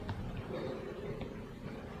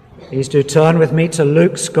Please do turn with me to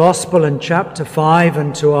Luke's Gospel and chapter 5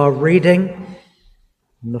 and to our reading.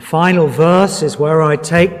 And the final verse is where I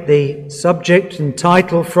take the subject and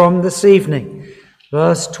title from this evening.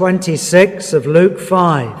 Verse 26 of Luke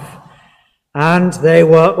 5. And they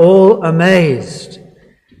were all amazed,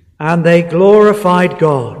 and they glorified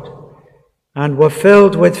God, and were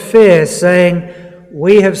filled with fear, saying,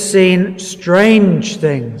 "We have seen strange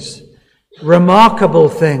things, remarkable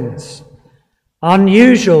things,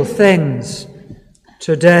 unusual things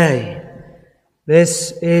today."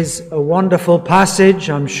 This is a wonderful passage.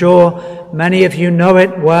 I'm sure many of you know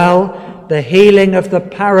it well. The healing of the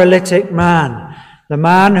paralytic man, the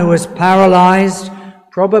man who was paralyzed,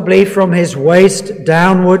 probably from his waist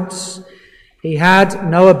downwards. He had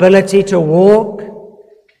no ability to walk.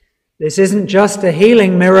 This isn't just a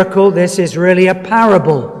healing miracle, this is really a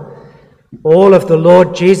parable. All of the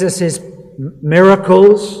Lord Jesus'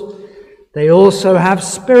 miracles, they also have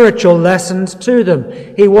spiritual lessons to them.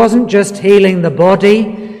 He wasn't just healing the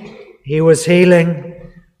body, he was healing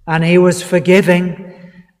and he was forgiving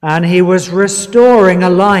and he was restoring a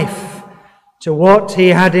life to what he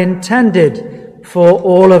had intended for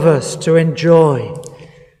all of us to enjoy.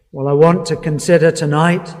 Well, I want to consider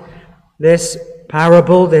tonight this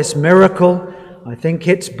parable, this miracle. I think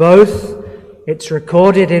it's both. It's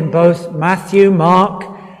recorded in both Matthew, Mark,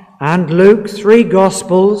 and Luke, 3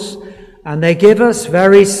 Gospels, and they give us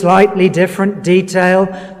very slightly different detail.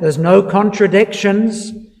 There's no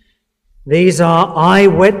contradictions. These are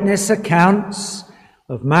eyewitness accounts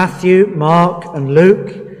of Matthew, Mark, and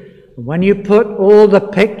Luke. And when you put all the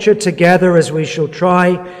picture together, as we shall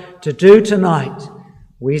try to do tonight,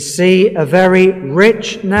 we see a very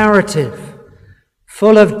rich narrative,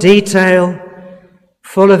 full of detail,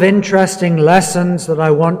 full of interesting lessons that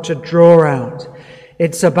I want to draw out.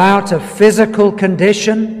 It's about a physical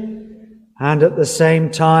condition and at the same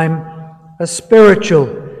time a spiritual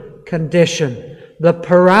condition. The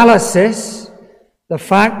paralysis, the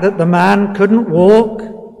fact that the man couldn't walk,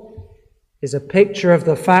 is a picture of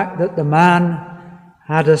the fact that the man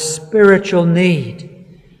had a spiritual need.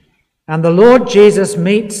 And the Lord Jesus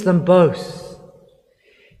meets them both.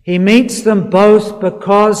 He meets them both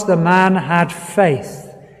because the man had faith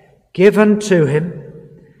given to him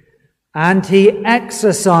and he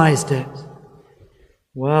exercised it.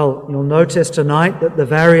 Well, you'll notice tonight that the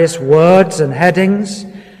various words and headings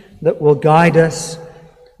that will guide us,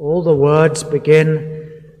 all the words begin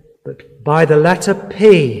by the letter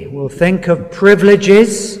P. We'll think of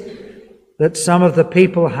privileges that some of the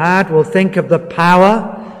people had. We'll think of the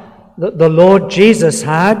power that the Lord Jesus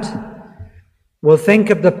had. We'll think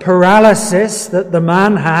of the paralysis that the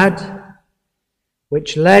man had,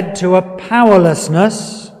 which led to a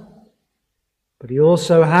powerlessness, but he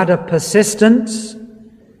also had a persistence.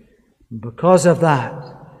 And because of that,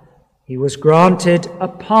 he was granted a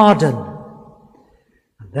pardon.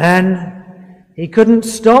 And then he couldn't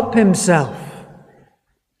stop himself.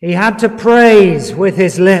 He had to praise with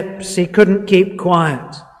his lips. He couldn't keep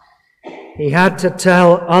quiet. He had to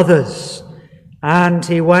tell others. And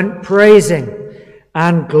he went praising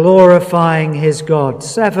and glorifying his God.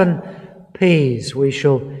 7 P's. We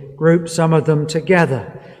shall group some of them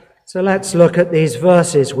together. So let's look at these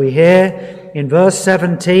verses. We hear in verse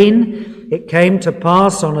 17, "It came to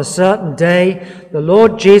pass on a certain day, the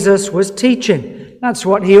Lord Jesus was teaching." That's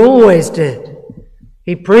what he always did.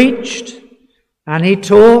 He preached and he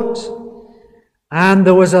taught, and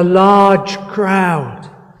there was a large crowd.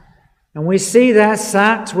 And we see there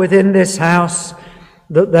sat within this house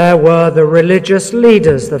that there were the religious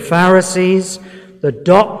leaders, the Pharisees, the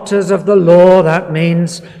doctors of the law. That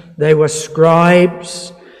means they were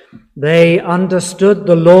scribes. They understood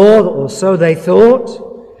the law, or so they thought,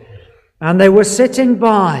 and they were sitting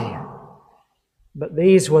by. But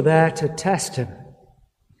these were there to test him.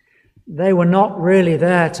 They were not really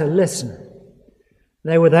there to listen.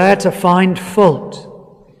 They were there to find fault.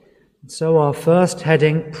 And so our first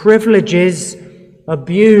heading, privileges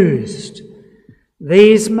abused.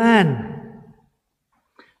 These men,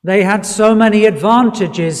 they had so many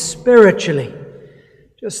advantages spiritually.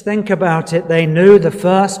 Just think about it. They knew the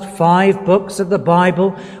first 5 books of the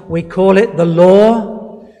Bible. We call it the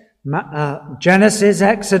law. Genesis,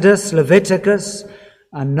 Exodus, Leviticus,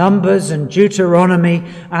 and Numbers and Deuteronomy.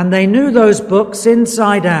 And they knew those books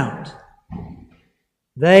inside out.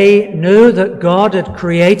 They knew that God had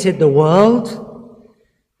created the world.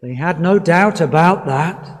 They had no doubt about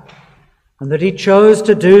that. And that he chose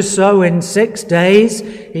to do so in 6 days.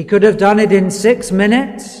 He could have done it in 6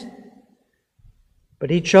 minutes. But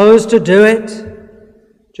he chose to do it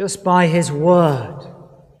just by his word.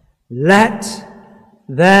 Let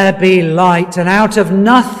there be light, and out of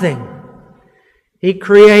nothing he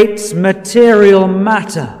creates material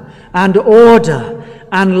matter and order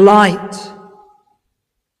and light.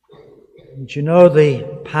 And you know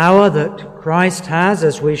the power that Christ has,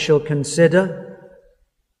 as we shall consider?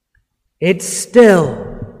 It's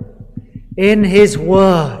still in his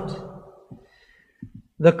word.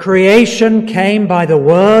 The creation came by the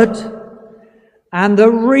word, and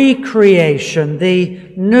the recreation,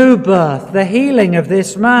 the new birth, the healing of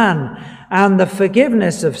this man, and the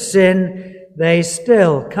forgiveness of sin, they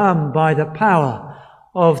still come by the power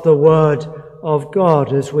of the word of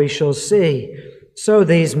God, as we shall see. So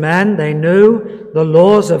these men, they knew the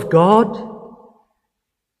laws of God.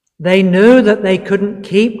 They knew that they couldn't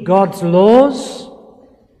keep God's laws.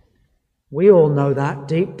 We all know that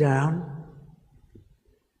deep down.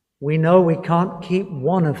 We know we can't keep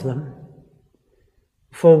one of them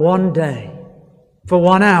for one day, for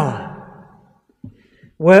 1 hour.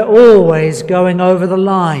 We're always going over the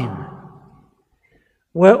line.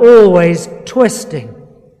 We're always twisting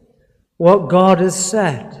what God has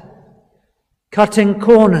said, cutting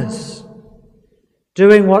corners,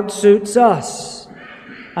 doing what suits us,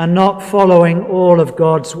 and not following all of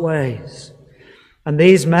God's ways. And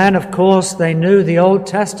these men, of course, they knew the Old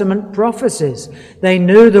Testament prophecies. They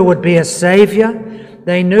knew there would be a Savior.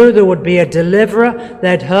 They knew there would be a deliverer.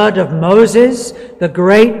 They'd heard of Moses, the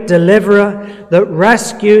great deliverer that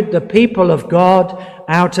rescued the people of God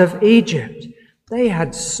out of Egypt. They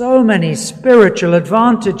had so many spiritual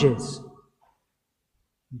advantages.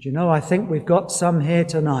 And you know, I think we've got some here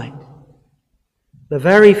tonight. The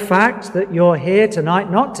very fact that you're here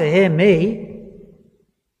tonight, not to hear me,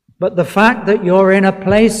 but the fact that you're in a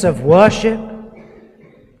place of worship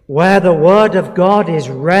where the Word of God is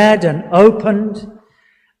read and opened,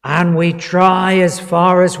 and we try as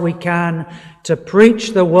far as we can to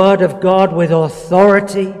preach the Word of God with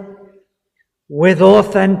authority, with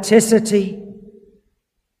authenticity,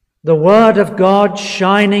 the Word of God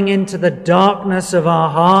shining into the darkness of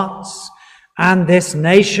our hearts and this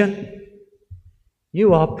nation,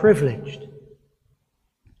 you are privileged.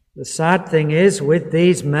 The sad thing is, with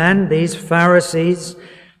these men, these Pharisees,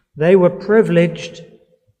 they were privileged,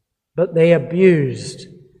 but they abused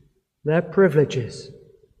their privileges.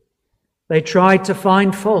 They tried to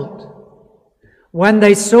find fault. When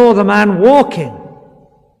they saw the man walking,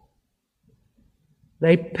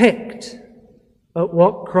 they picked at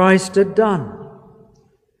what Christ had done.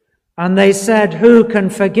 And they said, "Who can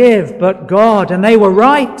forgive but God?" And they were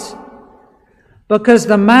right, because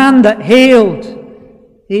the man that healed,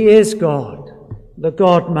 he is God, the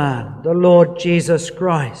God-man, the Lord Jesus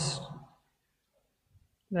Christ.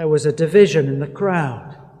 There was a division in the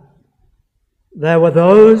crowd. There were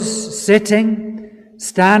those sitting,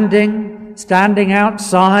 standing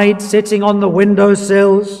outside, sitting on the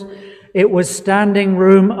windowsills. It was standing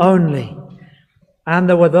room only. And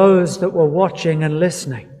there were those that were watching and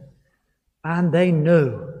listening. And they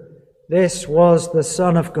knew this was the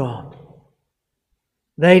Son of God.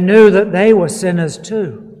 They knew that they were sinners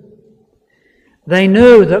too. They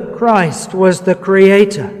knew that Christ was the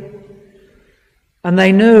Creator. And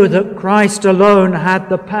they knew that Christ alone had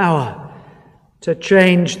the power to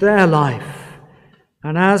change their life.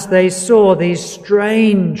 And as they saw these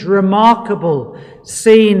strange, remarkable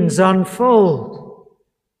scenes unfold,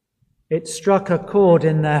 it struck a chord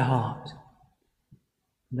in their heart.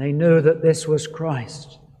 They knew that this was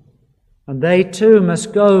Christ, and they too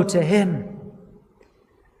must go to him.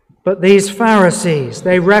 But these Pharisees,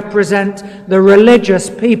 they represent the religious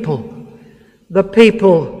people, the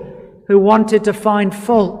people who wanted to find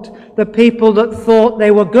fault, the people that thought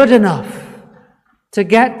they were good enough to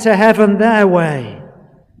get to heaven their way,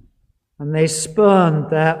 and they spurned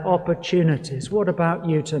their opportunities. What about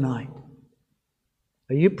you tonight?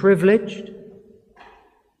 Are you privileged?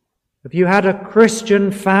 Have you had a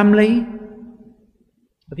Christian family?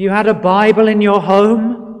 Have you had a Bible in your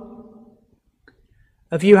home?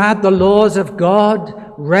 Have you had the laws of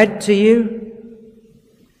God read to you?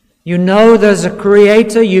 You know there's a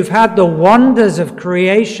Creator. You've had the wonders of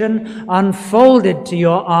creation unfolded to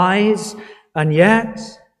your eyes, and yet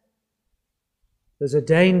there's a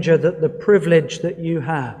danger that the privilege that you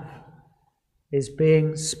have is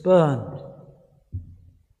being spurned.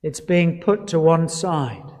 It's being put to one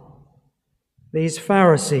side. These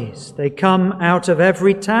Pharisees, they come out of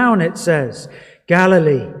every town, it says,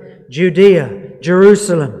 Galilee, Judea,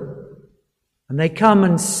 Jerusalem, and they come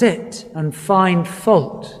and sit and find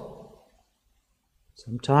fault.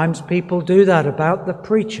 Sometimes people do that about the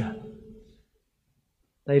preacher.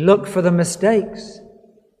 They look for the mistakes.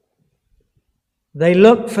 They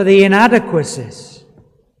look for the inadequacies.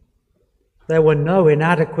 there were no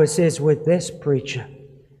inadequacies with this preacher,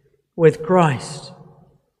 with Christ.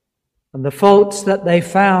 And the faults that they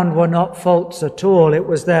found were not faults at all. It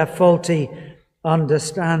was their faulty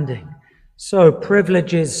understanding. So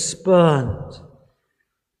privilege is spurned.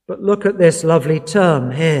 But look at this lovely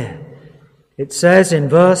term here. It says in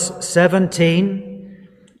verse 17,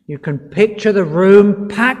 you can picture the room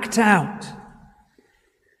packed out.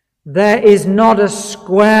 There is not a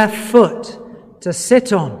square foot to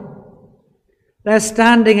sit on. They're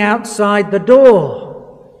standing outside the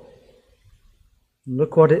door.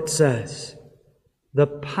 Look what it says. The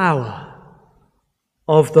power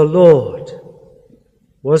of the Lord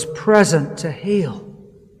was present to heal.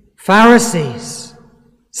 Pharisees,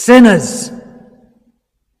 sinners,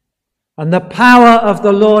 and the power of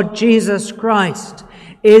the Lord Jesus Christ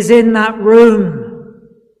is in that room.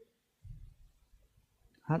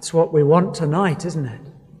 That's what we want tonight, isn't it?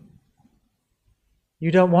 You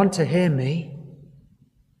don't want to hear me.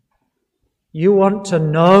 You want to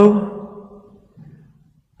know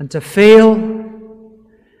and to feel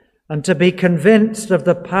and to be convinced of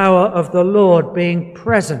the power of the Lord being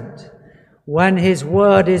present when His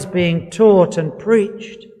word is being taught and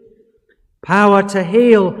preached. Power to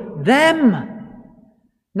heal them.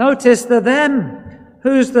 Notice the them.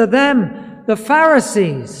 Who's the them? The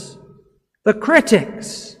Pharisees, the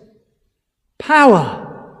critics.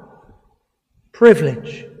 Power,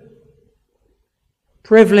 privilege.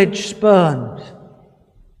 Privilege spurned,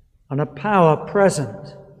 and a power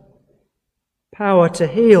present. Power to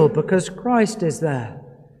heal because Christ is there.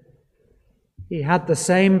 He had the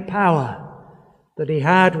same power that He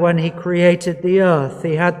had when He created the earth.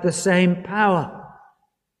 He had the same power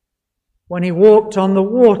when He walked on the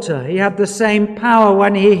water. He had the same power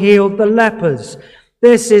when He healed the lepers.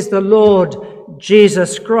 This is the Lord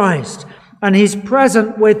Jesus Christ, and He's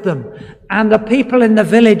present with them. And the people in the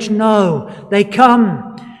village know. They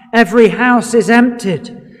come. Every house is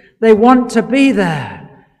emptied. They want to be there.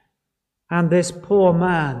 And this poor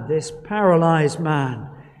man, this paralyzed man,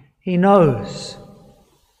 he knows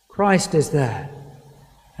Christ is there.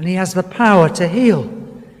 And He has the power to heal,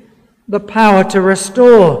 the power to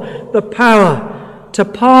restore, the power to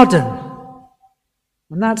pardon.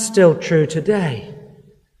 And that's still true today.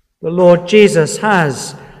 The Lord Jesus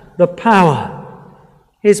has the power.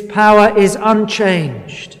 His power is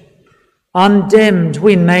unchanged, undimmed.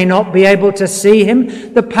 We may not be able to see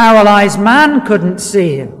Him. The paralyzed man couldn't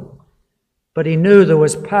see Him, but he knew there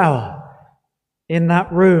was power in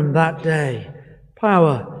that room that day.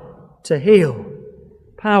 Power to heal,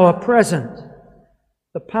 power present,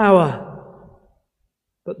 the power.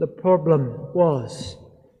 But the problem was,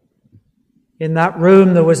 in that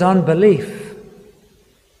room there was unbelief.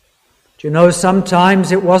 Do you know,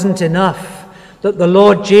 sometimes it wasn't enough that the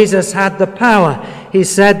Lord Jesus had the power. He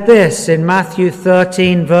said this in Matthew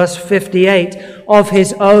 13, verse 58, of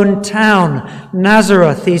His own town,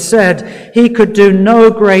 Nazareth. He said He could do no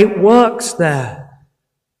great works there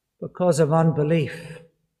because of unbelief.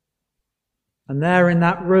 And there in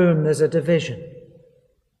that room there's a division.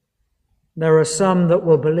 There are some that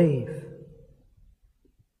will believe,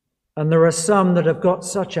 and there are some that have got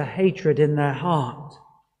such a hatred in their heart.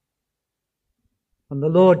 And the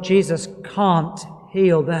Lord Jesus can't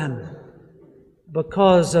heal them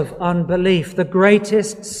because of unbelief. The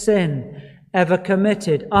greatest sin ever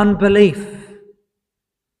committed, unbelief,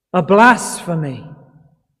 a blasphemy.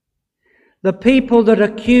 The people that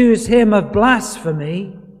accuse Him of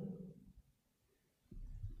blasphemy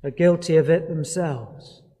are guilty of it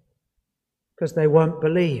themselves because they won't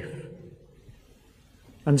believe.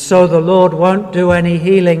 And so the Lord won't do any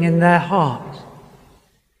healing in their heart.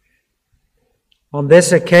 On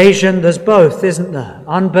this occasion, there's both, isn't there?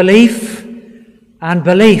 Unbelief and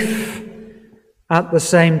belief at the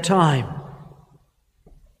same time.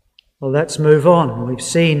 Well, let's move on. We've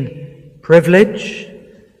seen privilege.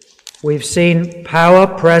 We've seen power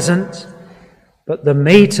present. But the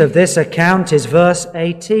meat of this account is verse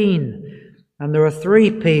 18. And there are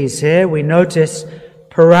 3 P's here. We notice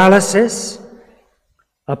paralysis,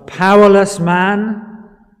 a powerless man,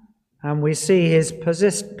 and we see his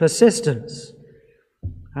persistence.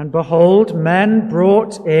 And behold, men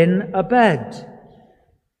brought in a bed,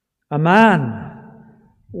 a man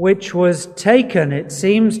which was taken. It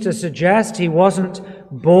seems to suggest he wasn't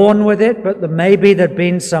born with it, but that maybe there'd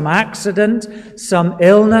been some accident, some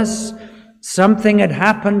illness, something had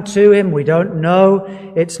happened to him. We don't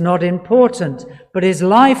know. It's not important. But his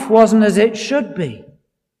life wasn't as it should be.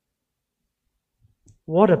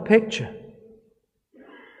 What a picture.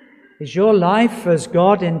 Is your life as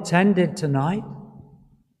God intended tonight?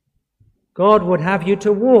 God would have you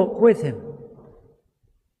to walk with Him.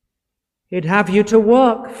 He'd have you to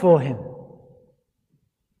work for him.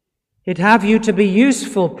 He'd have you to be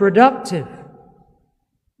useful, productive,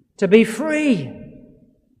 to be free.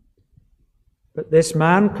 But this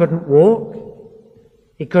man couldn't walk.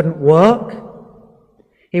 He couldn't work.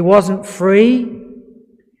 He wasn't free.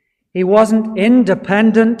 He wasn't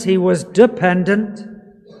independent. He was dependent.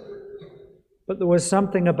 But there was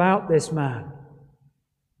something about this man.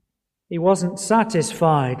 He wasn't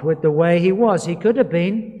satisfied with the way he was. He could have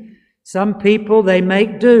been. Some people, they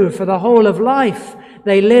make do for the whole of life.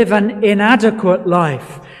 They live an inadequate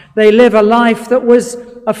life. They live a life that was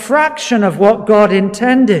a fraction of what God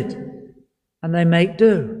intended. And they make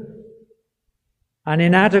do. An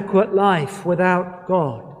inadequate life without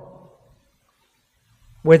God.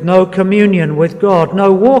 With no communion with God,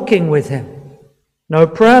 no walking with him, no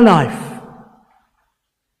prayer life,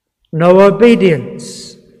 no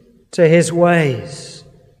obedience to his ways.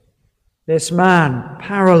 This man,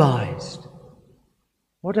 paralyzed.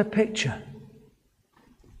 What a picture.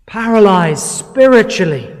 Paralyzed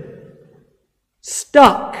spiritually,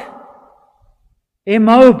 stuck,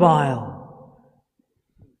 immobile,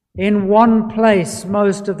 in one place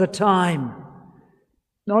most of the time,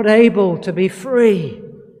 not able to be free,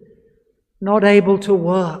 not able to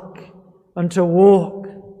work and to walk,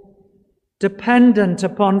 dependent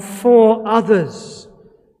upon 4 others.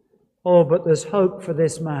 Oh, but there's hope for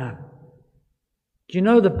this man. Do you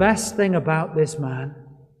know the best thing about this man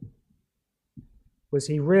was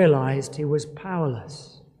he realized he was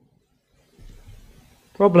powerless.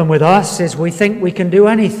 Problem with us is we think we can do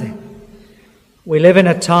anything. We live in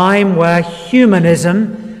a time where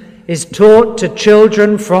humanism is taught to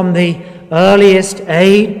children from the earliest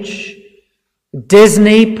age.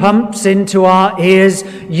 Disney pumps into our ears,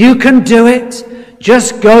 you can do it,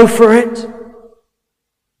 just go for it.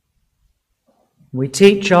 We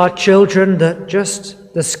teach our children that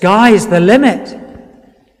just the sky's the limit.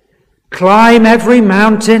 Climb every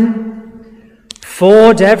mountain,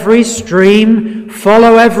 ford every stream,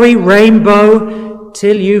 follow every rainbow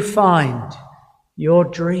till you find your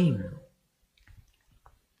dream.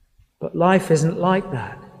 But life isn't like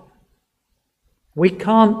that. We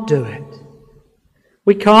can't do it.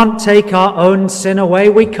 We can't take our own sin away.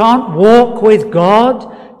 We can't walk with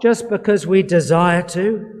God just because we desire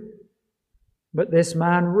to. But this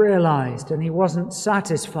man realized, and he wasn't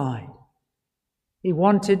satisfied. He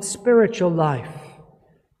wanted spiritual life.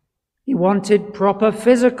 He wanted proper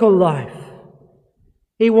physical life.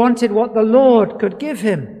 He wanted what the Lord could give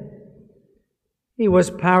him. He was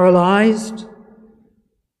paralyzed,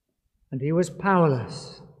 and he was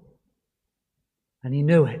powerless. And he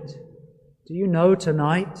knew it. Do you know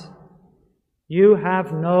tonight, you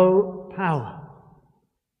have no power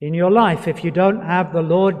in your life. If you don't have the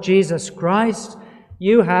Lord Jesus Christ,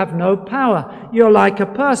 you have no power. You're like a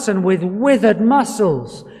person with withered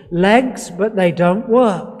muscles, legs, but they don't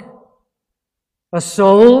work. A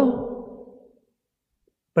soul,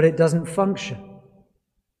 but it doesn't function.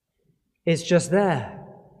 It's just there.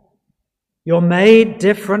 You're made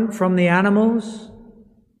different from the animals,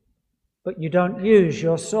 but you don't use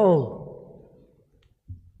your soul.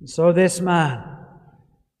 And so this man,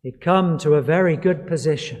 he'd come to a very good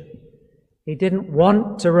position. He didn't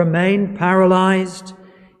want to remain paralyzed.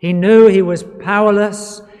 He knew he was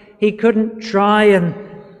powerless. He couldn't try and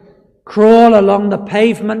crawl along the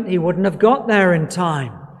pavement. He wouldn't have got there in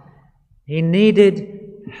time. He needed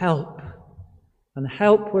help. And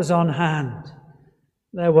help was on hand.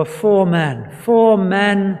 There were 4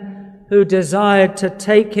 men who desired to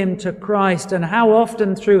take him to Christ. And how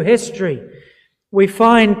often through history we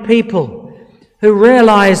find people who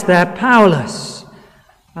realize they're powerless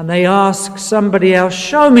and they ask somebody else,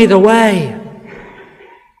 show me the way.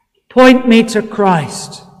 Point me to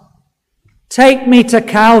Christ. Take me to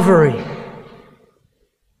Calvary.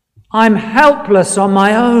 I'm helpless on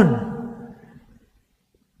my own.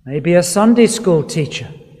 Maybe a Sunday school teacher,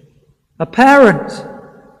 a parent,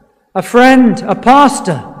 a friend, a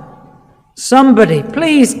pastor, somebody,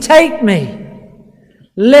 please take me,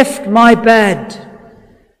 lift my bed,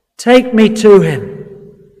 take me to him.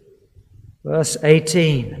 Verse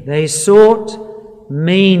 18, they sought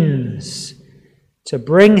means to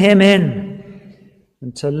bring him in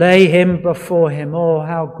and to lay him before him. Oh,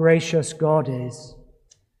 how gracious God is.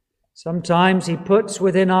 Sometimes he puts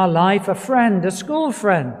within our life a friend, a school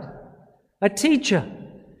friend, a teacher,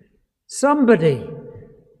 somebody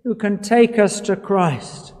who can take us to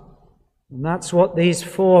Christ. And that's what these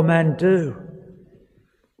 4 men do.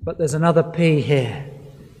 But there's another P here.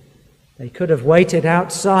 They could have waited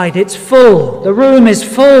outside. It's full. The room is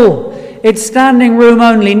full. It's standing room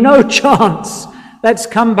only. No chance. Let's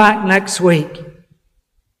come back next week.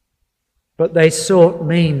 but they sought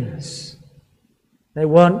means. They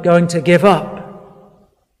weren't going to give up.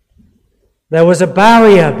 There was a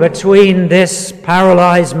barrier between this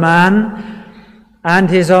paralyzed man and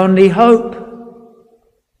his only hope.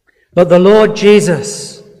 But the Lord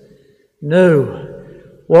Jesus knew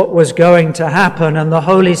what was going to happen, and the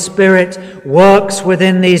Holy Spirit works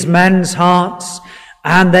within these men's hearts,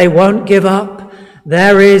 and they won't give up.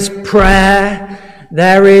 There is prayer,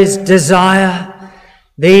 there is desire.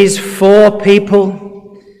 These 4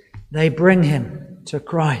 people, they bring him to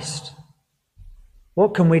Christ.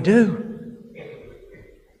 What can we do?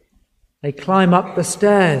 They climb up the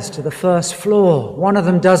stairs to the first floor. One of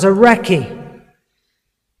them does a recce.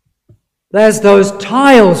 There's those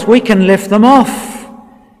tiles, we can lift them off.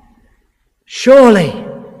 Surely,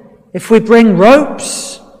 if we bring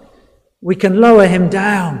ropes, we can lower him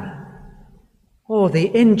down. Oh,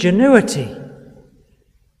 the ingenuity,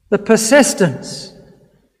 the persistence.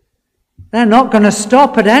 They're not going to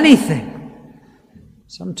stop at anything.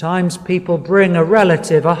 Sometimes people bring a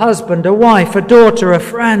relative, a husband, a wife, a daughter, a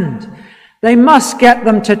friend. They must get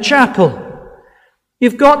them to chapel.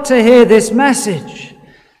 You've got to hear this message.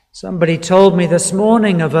 Somebody told me this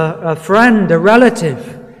morning of a friend, a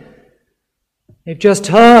relative. They've just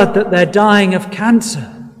heard that they're dying of cancer.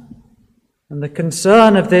 And the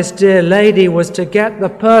concern of this dear lady was to get the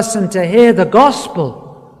person to hear the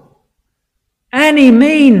gospel. Any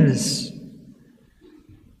means.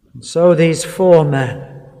 And so these 4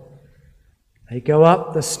 men, they go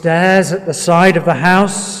up the stairs at the side of the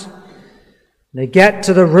house. They get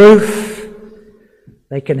to the roof.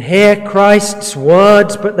 They can hear Christ's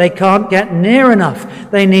words, but they can't get near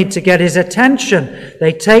enough. They need to get his attention.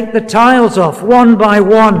 They take the tiles off one by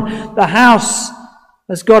one. The house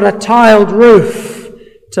has got a tiled roof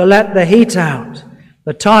to let the heat out.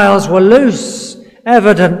 The tiles were loose,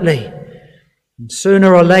 evidently. And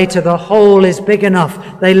sooner or later, the hole is big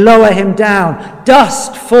enough. They lower him down.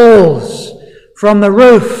 Dust falls from the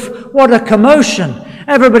roof. What a commotion.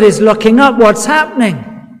 Everybody's looking up. What's happening?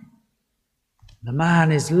 The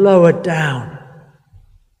man is lowered down.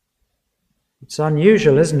 It's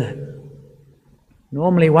unusual, isn't it?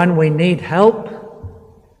 Normally when we need help,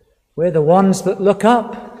 we're the ones that look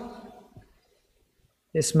up.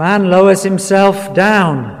 This man lowers himself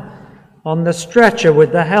down on the stretcher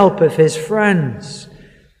with the help of his friends.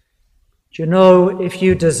 Do you know, if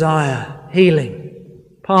you desire healing,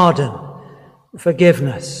 pardon,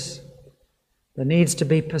 forgiveness, there needs to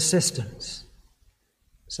be persistence.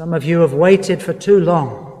 Some of you have waited for too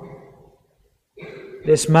long.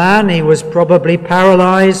 This man, he was probably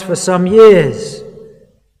paralyzed for some years,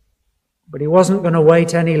 but he wasn't going to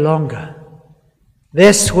wait any longer.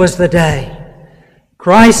 This was the day.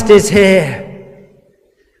 Christ is here.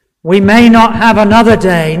 We may not have another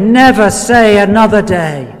day. Never say another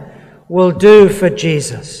day will do for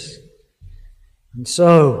Jesus. And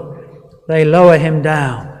so they lower him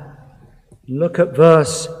down. Look at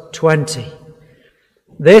verse 20.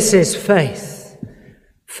 This is faith.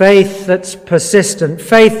 Faith that's persistent.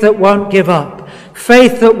 Faith that won't give up.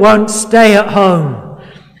 Faith that won't stay at home.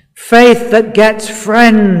 Faith that gets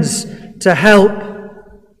friends to help.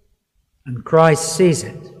 And Christ sees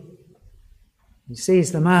it. He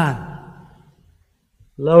sees the man.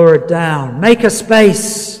 Lower it down. Make a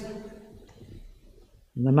space.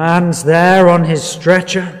 And the man's there on his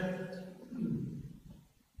stretcher.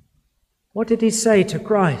 What did he say to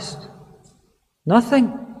Christ?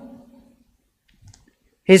 Nothing.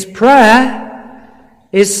 His prayer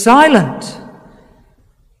is silent.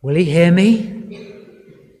 Will he hear me?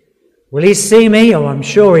 Will he see me? Oh, I'm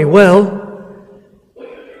sure he will.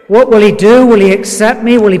 What will he do? Will he accept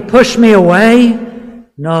me? Will he push me away?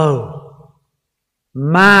 No.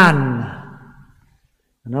 Man.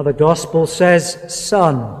 Another gospel says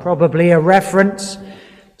son, probably a reference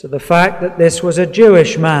to the fact that this was a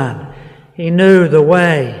Jewish man. He knew the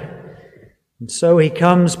way. And so he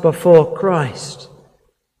comes before Christ.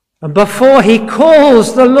 And before he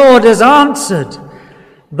calls, the Lord has answered,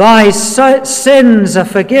 thy sins are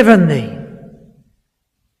forgiven thee.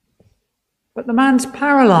 But the man's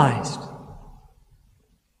paralyzed.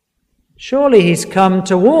 Surely he's come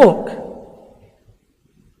to walk.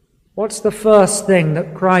 What's the first thing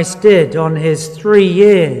that Christ did on his 3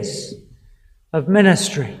 years of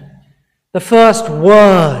ministry? The first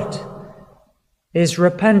word is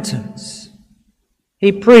repentance.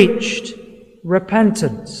 He preached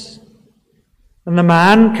repentance. And the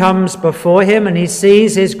man comes before him and he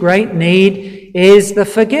sees his great need is the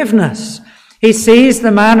forgiveness. He sees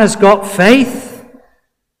the man has got faith.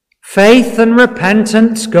 Faith and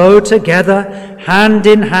repentance go together, hand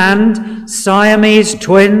in hand, Siamese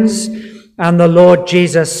twins. And the Lord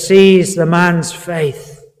Jesus sees the man's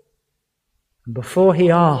faith. And before he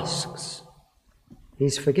asks,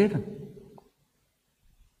 he's forgiven.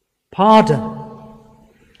 Pardon.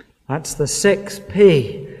 That's the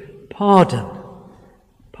 6P. Pardon.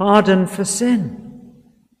 Pardon for sin.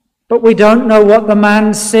 But we don't know what the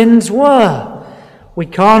man's sins were. We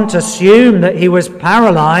can't assume that he was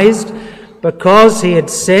paralyzed because he had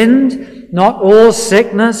sinned. Not all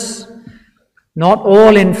sickness, not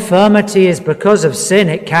all infirmity is because of sin.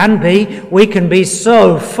 It can be. We can be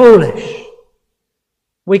so foolish.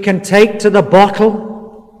 We can take to the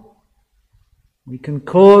bottle. We can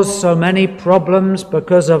cause so many problems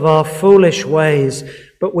because of our foolish ways.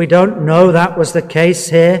 But we don't know that was the case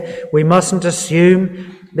here. We mustn't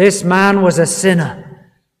assume. This man was a sinner,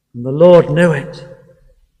 and the Lord knew it.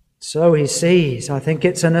 So he sees. I think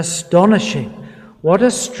it's an astonishing, what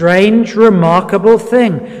a strange, remarkable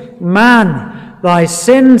thing. Man, thy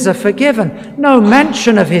sins are forgiven. No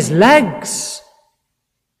mention of his legs.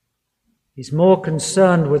 He's more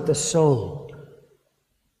concerned with the soul.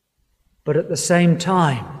 But at the same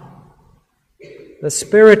time, the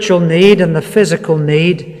spiritual need and the physical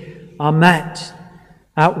need are met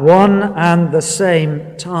at one and the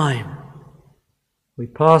same time. We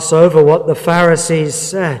pass over what the Pharisees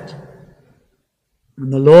said.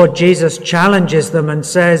 And the Lord Jesus challenges them and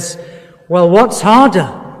says, well, what's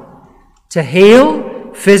harder? To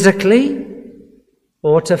heal physically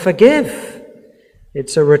or to forgive?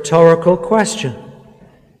 It's a rhetorical question.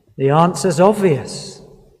 The answer's obvious.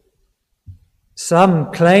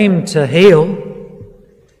 Some claim to heal,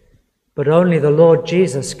 but only the Lord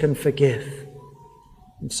Jesus can forgive.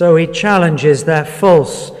 And so he challenges their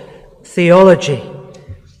false theology.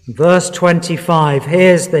 Verse 25,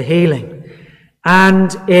 here's the healing.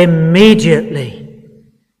 And immediately,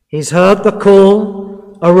 he's heard the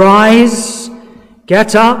call, arise,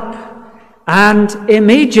 get up, and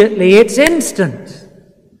immediately it's instant.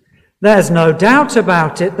 There's no doubt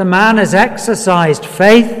about it. The man has exercised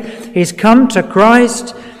faith. He's come to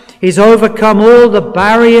Christ. He's overcome all the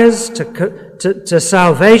barriers to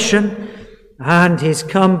salvation. And he's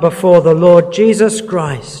come before the Lord Jesus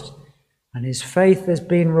Christ. And his faith has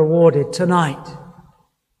been rewarded tonight.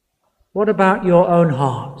 What about your own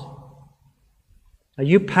heart? Are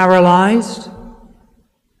you paralyzed?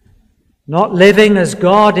 Not living as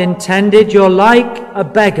God intended? You're like a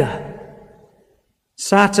beggar,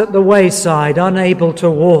 sat at the wayside, unable to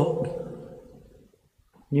walk.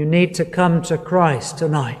 You need to come to Christ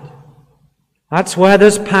tonight. That's where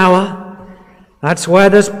there's power. That's where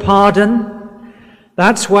there's pardon.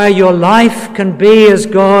 That's where your life can be as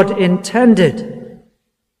God intended.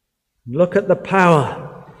 Look at the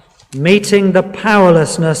power, meeting the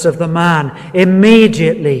powerlessness of the man.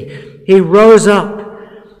 Immediately he rose up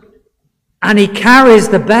and he carries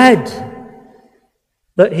the bed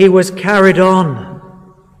that he was carried on.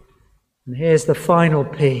 And here's the final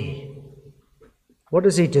P. What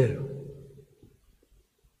does he do?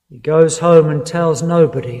 He goes home and tells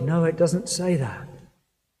nobody. No, it doesn't say that.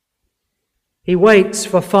 He waits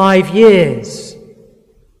for 5 years,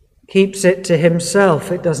 keeps it to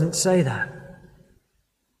himself. It doesn't say that.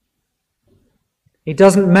 He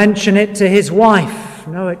doesn't mention it to his wife.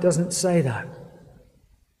 No, it doesn't say that.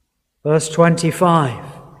 Verse 25.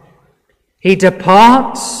 He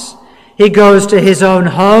departs. He goes to his own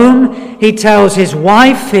home. He tells his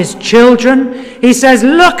wife, his children. He says,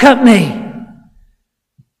 look at me.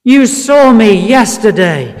 You saw me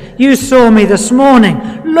yesterday. You saw me this morning.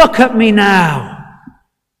 Look at me now.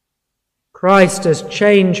 Christ has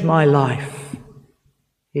changed my life.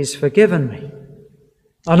 He's forgiven me.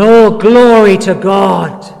 And all glory to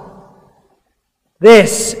God.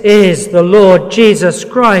 This is the Lord Jesus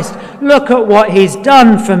Christ. Look at what he's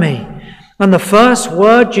done for me. And the first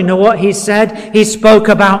word, you know what he said? He spoke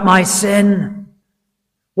about my sin.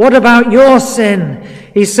 What about your sin?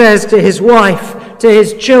 He says to his wife, to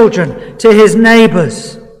his children, to his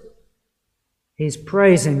neighbors. He's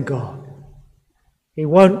praising God. He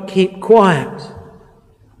won't keep quiet.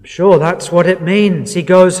 I'm sure that's what it means. He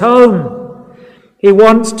goes home. He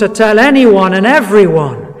wants to tell anyone and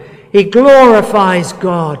everyone. He glorifies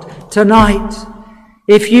God tonight.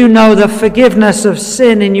 If you know the forgiveness of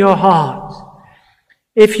sin in your heart,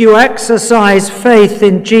 if you exercise faith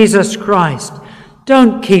in Jesus Christ,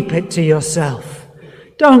 don't keep it to yourself.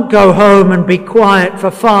 Don't go home and be quiet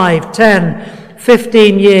for 5, 10,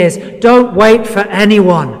 15 years. Don't wait for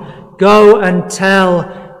anyone. Go and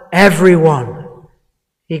tell everyone.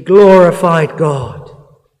 He glorified God.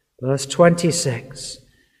 Verse 26.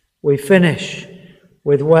 We finish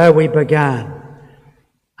with where we began.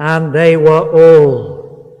 And they were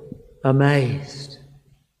all amazed.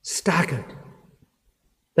 staggered.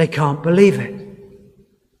 They can't believe it.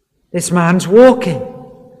 This man's walking.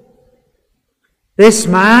 This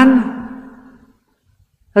man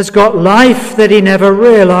has got life that he never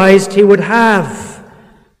realized he would have.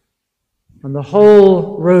 And the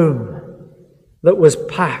whole room that was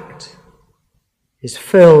packed is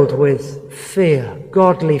filled with fear,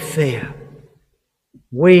 godly fear.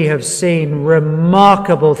 We have seen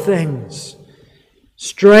remarkable things,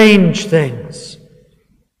 strange things,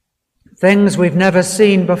 things we've never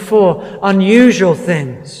seen before, unusual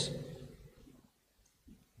things.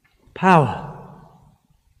 Power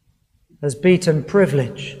has beaten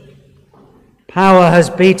privilege. Power has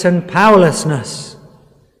beaten powerlessness.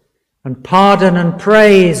 And pardon and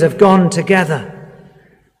praise have gone together.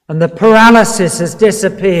 And the paralysis has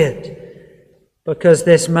disappeared because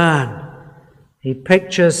this man, he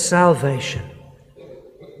pictures salvation.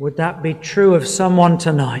 Would that be true of someone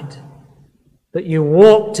tonight? That you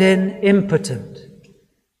walked in impotent,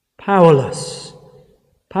 powerless,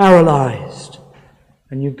 paralyzed,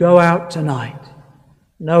 and you go out tonight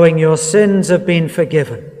knowing your sins have been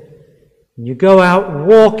forgiven. And you go out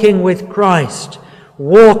walking with Christ,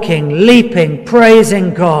 walking, leaping,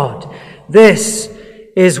 praising God. This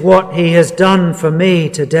is what he has done for me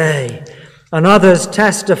today. And others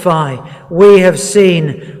testify, we have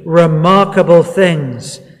seen remarkable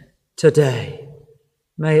things today.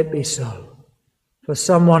 May it be so for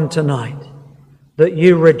someone tonight, that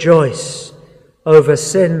you rejoice over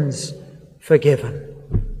sins forgiven.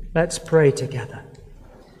 Let's pray together.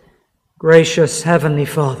 Gracious Heavenly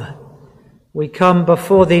Father, we come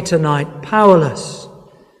before thee tonight powerless.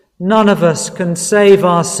 None of us can save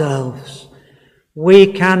ourselves. We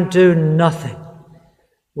can do nothing.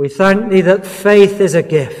 We thank thee that faith is a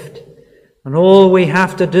gift, and all we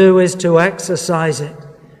have to do is to exercise it,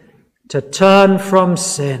 to turn from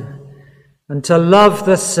sin, and to love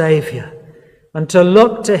the Saviour, and to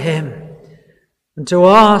look to him, and to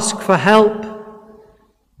ask for help.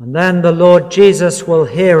 And then the Lord Jesus will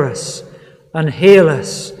hear us, and heal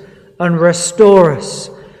us, and restore us,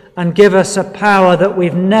 and give us a power that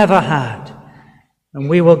we've never had. And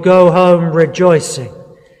we will go home rejoicing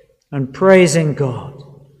and praising God.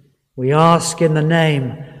 We ask in the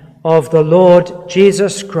name of the Lord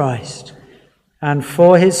Jesus Christ, and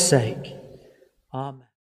for his sake. Amen.